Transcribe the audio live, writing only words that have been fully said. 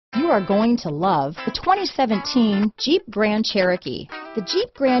are going to love the 2017 Jeep Grand Cherokee. The Jeep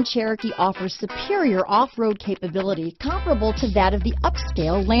Grand Cherokee offers superior off-road capability comparable to that of the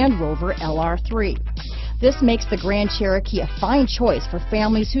upscale Land Rover LR3. This makes the Grand Cherokee a fine choice for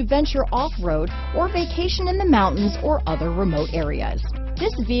families who venture off-road or vacation in the mountains or other remote areas.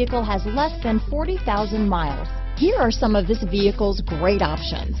 This vehicle has less than 40,000 miles. Here are some of this vehicle's great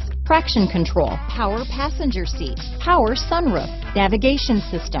options: traction control, power passenger seat, power sunroof, navigation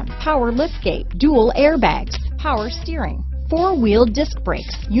system, power liftgate, dual airbags, power steering, four-wheel disc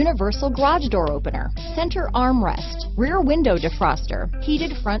brakes, universal garage door opener, center armrest, rear window defroster,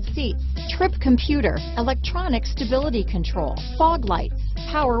 heated front seats, trip computer, electronic stability control, fog lights,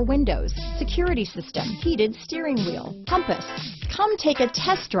 power windows, security system, heated steering wheel, compass. Come take a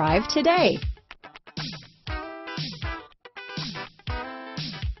test drive today.